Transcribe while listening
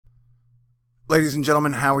Ladies and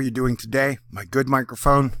gentlemen, how are you doing today? My good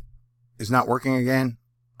microphone is not working again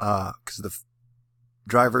because of the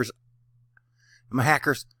drivers and my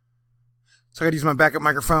hackers. So I got to use my backup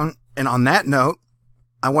microphone. And on that note,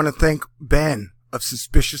 I want to thank Ben of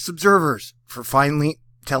Suspicious Observers for finally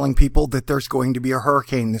telling people that there's going to be a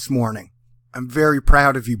hurricane this morning. I'm very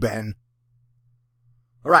proud of you, Ben.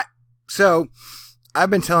 All right. So I've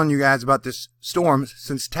been telling you guys about this storm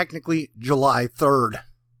since technically July 3rd.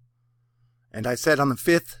 And I said on the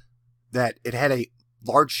 5th that it had a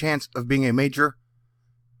large chance of being a major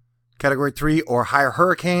Category 3 or higher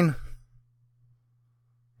hurricane.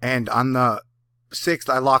 And on the 6th,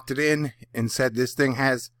 I locked it in and said this thing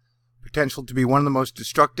has potential to be one of the most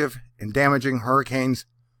destructive and damaging hurricanes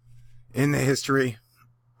in the history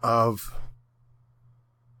of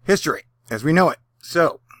history as we know it.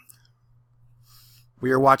 So,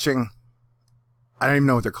 we are watching, I don't even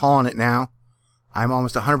know what they're calling it now. I'm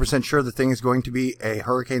almost 100% sure the thing is going to be a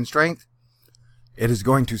hurricane strength. It is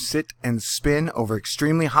going to sit and spin over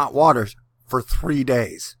extremely hot waters for 3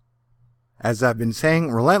 days. As I've been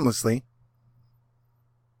saying relentlessly,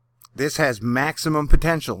 this has maximum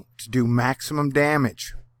potential to do maximum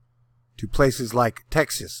damage to places like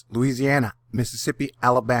Texas, Louisiana, Mississippi,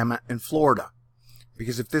 Alabama, and Florida.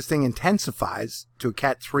 Because if this thing intensifies to a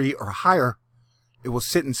Cat 3 or higher, it will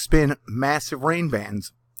sit and spin massive rain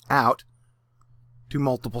bands out to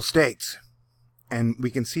multiple states. And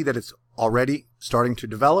we can see that it's already starting to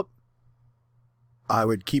develop. I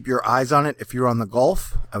would keep your eyes on it if you're on the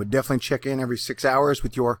Gulf. I would definitely check in every 6 hours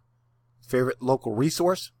with your favorite local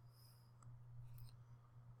resource.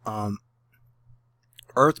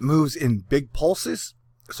 Earth moves in big pulses,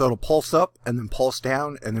 so it'll pulse up and then pulse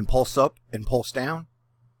down and then pulse up and pulse down.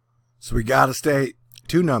 So we gotta stay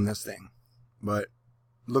tuned on this thing. But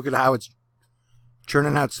look at how it's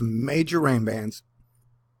churning out some major rain bands,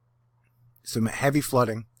 some heavy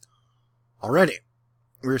flooding already.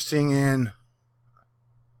 We're seeing and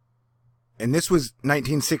this was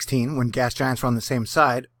 1916 when gas giants were on the same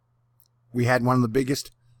side. We had one of the biggest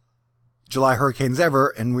July hurricanes ever,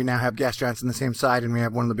 and we now have gas giants on the same side, and we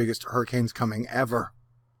have one of the biggest hurricanes coming ever.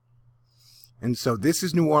 And so this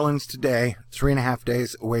is New Orleans today, 3.5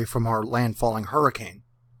 days away from our landfalling hurricane.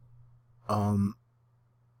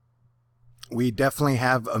 We definitely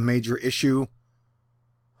have a major issue.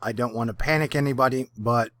 I don't want to panic anybody,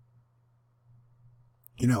 but,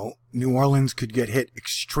 you know, New Orleans could get hit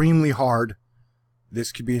extremely hard.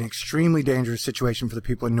 This could be an extremely dangerous situation for the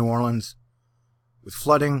people in New Orleans with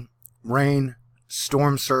flooding, rain,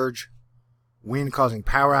 storm surge, wind causing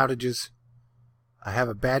power outages. I have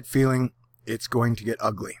a bad feeling it's going to get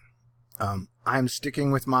ugly. I'm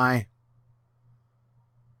sticking with my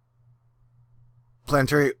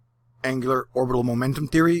planetary angular orbital momentum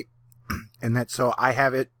theory, and that's so I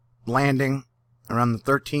have it landing around the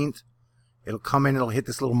 13th. It'll come in, it'll hit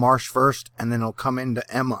this little marsh first, and then it'll come into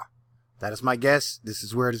Emma. That is my guess. This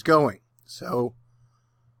is where it is going. So,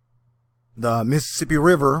 the Mississippi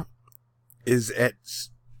River is at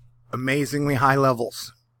amazingly high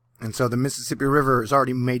levels. And so the Mississippi River is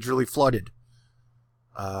already majorly flooded.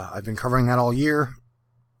 I've been covering that all year.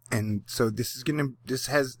 And so this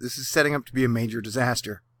is setting up to be a major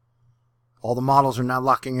disaster. All the models are now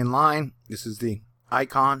locking in line. This is the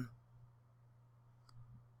icon.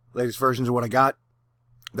 Latest versions of what I got.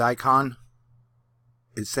 The icon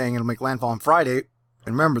is saying it'll make landfall on Friday.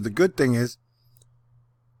 And remember, the good thing is,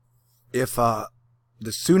 if the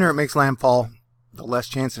sooner it makes landfall, the less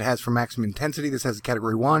chance it has for maximum intensity. This has a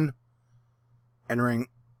Category 1. Entering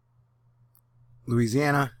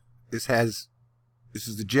Louisiana. This is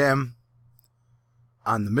the gem.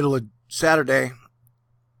 On the middle of Saturday,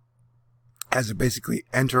 has it basically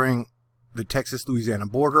entering the Texas-Louisiana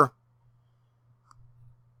border.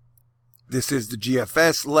 This is the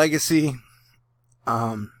GFS legacy.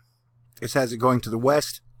 This has it going to the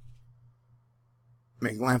west,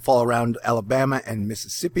 making landfall around Alabama and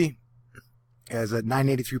Mississippi. It has a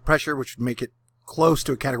 983 pressure, which would make it close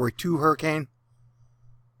to a Category 2 hurricane.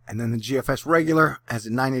 And then the GFS regular has a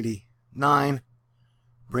 989,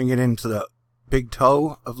 bring it into the big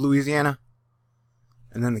toe of Louisiana.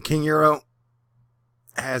 And then the King Euro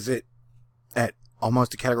has it at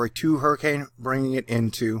almost a Category 2 hurricane, bringing it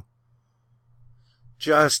into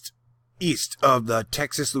just east of the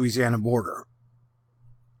Texas-Louisiana border.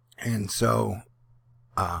 And so,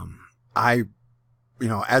 as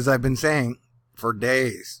I've been saying for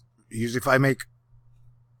days, usually if I make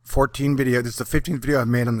 14 videos, this is the 15th video I've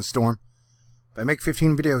made on the storm. If I make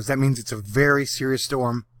 15 videos, that means it's a very serious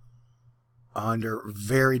storm under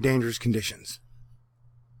very dangerous conditions.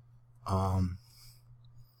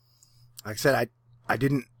 Like I said, I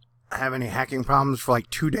didn't have any hacking problems for like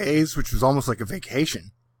 2 days, which was almost like a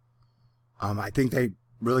vacation. I think they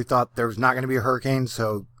really thought there was not going to be a hurricane,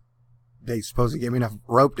 so they supposedly gave me enough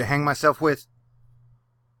rope to hang myself with.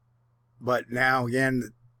 But now,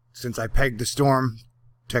 again, since I pegged the storm,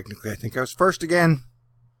 technically I think I was first again.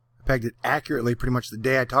 I pegged it accurately pretty much the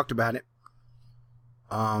day I talked about it.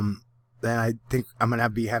 Then I think I'm going to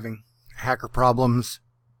be having hacker problems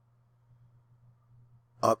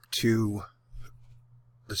up to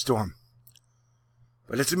the storm.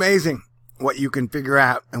 But it's amazing what you can figure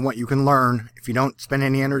out and what you can learn if you don't spend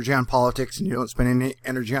any energy on politics and you don't spend any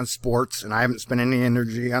energy on sports. And I haven't spent any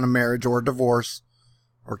energy on a marriage or a divorce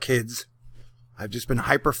or kids. I've just been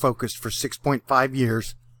hyper-focused for 6.5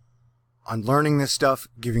 years on learning this stuff,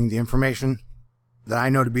 giving the information that I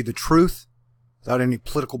know to be the truth without any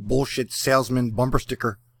political bullshit salesman bumper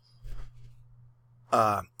sticker.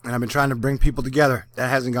 And I've been trying to bring people together. That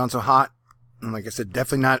hasn't gone so hot. And like I said,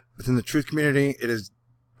 definitely not within the truth community. It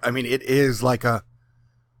is like a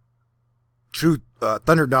true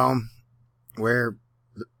Thunderdome where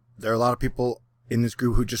there are a lot of people in this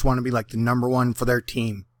group who just want to be like the number one for their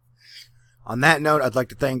team. On that note, I'd like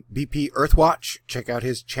to thank BP Earthwatch. Check out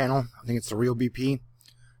his channel. I think it's The Real BP.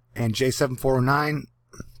 And J7409.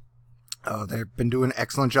 They've been doing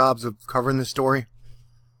excellent jobs of covering this story.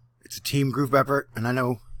 It's a team group effort, and I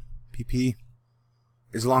know BP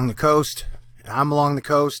is along the coast, and I'm along the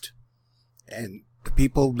coast, and the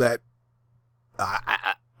people that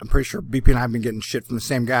I'm pretty sure BP and I have been getting shit from the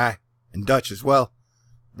same guy, and Dutch as well.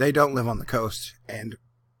 They don't live on the coast, and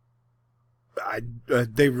I don't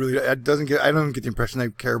get the impression they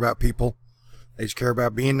care about people. They just care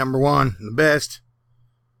about being number one and the best.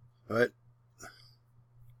 But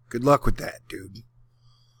good luck with that, dude.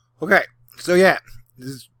 Okay, so yeah,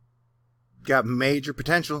 this has got major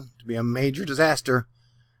potential to be a major disaster,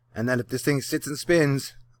 and that if this thing sits and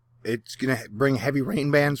spins, it's gonna bring heavy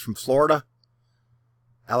rain bands from Florida,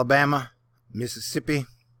 Alabama, Mississippi.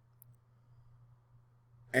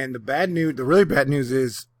 And the really bad news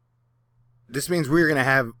is this means we're going to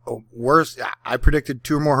have a worse. I predicted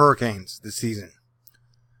 2 or more hurricanes this season.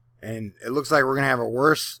 And it looks like we're going to have a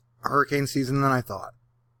worse hurricane season than I thought.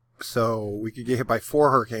 So we could get hit by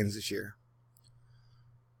 4 hurricanes this year.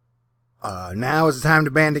 Now is the time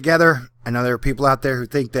to band together. I know there are people out there who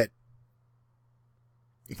think that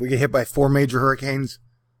if we get hit by 4 major hurricanes,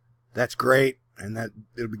 that's great. And that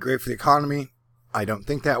it'll be great for the economy. I don't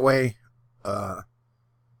think that way.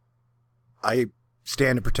 I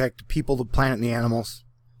stand to protect the people, the planet, and the animals.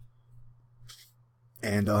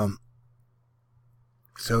 And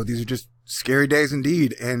so these are just scary days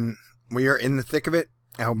indeed, and we are in the thick of it.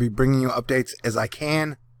 I'll be bringing you updates as I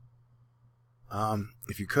can.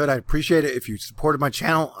 If you could, I'd appreciate it if you supported my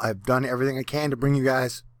channel. I've done everything I can to bring you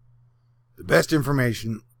guys the best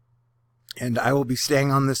information, and I will be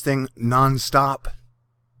staying on this thing non-stop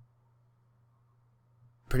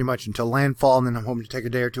pretty much until landfall, and then I'm hoping to take a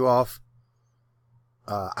day or 2 off.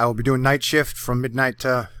 I will be doing night shift from midnight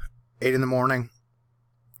to 8 in the morning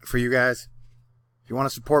for you guys. If you want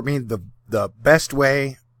to support me, the best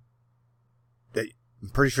way that I'm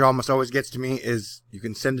pretty sure almost always gets to me is you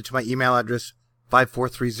can send it to my email address,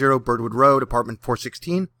 5430 Birdwood Road, apartment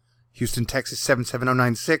 416, Houston, Texas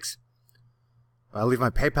 77096. I'll leave my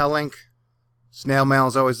PayPal link. Snail mail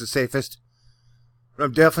is always the safest. But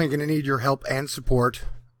I'm definitely going to need your help and support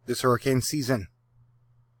this hurricane season.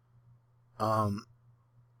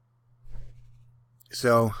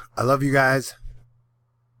 So, I love you guys.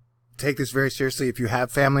 Take this very seriously. If you have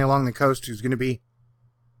family along the coast who's going to be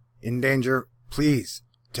in danger, please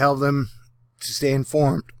tell them to stay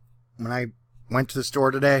informed. When I went to the store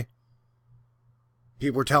today,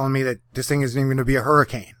 people were telling me that this thing isn't even going to be a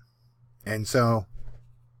hurricane. And so,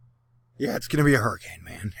 yeah, it's going to be a hurricane,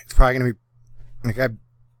 man. It's probably going to be like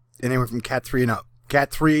anywhere from Cat 3 and up. Cat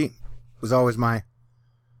 3 was always my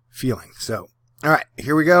feeling. So, alright,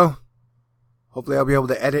 here we go. Hopefully I'll be able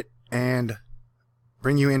to edit and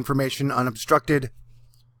bring you information unobstructed.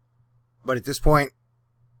 But at this point,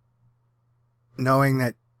 knowing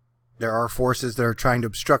that there are forces that are trying to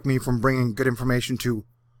obstruct me from bringing good information to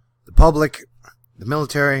the public, the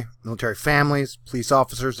military families, police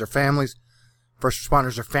officers, their families, first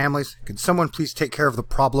responders, their families, can someone please take care of the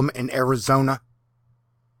problem in Arizona?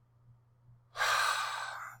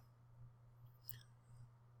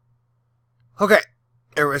 Okay,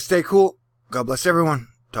 everybody stay cool. God bless everyone.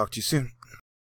 Talk to you soon.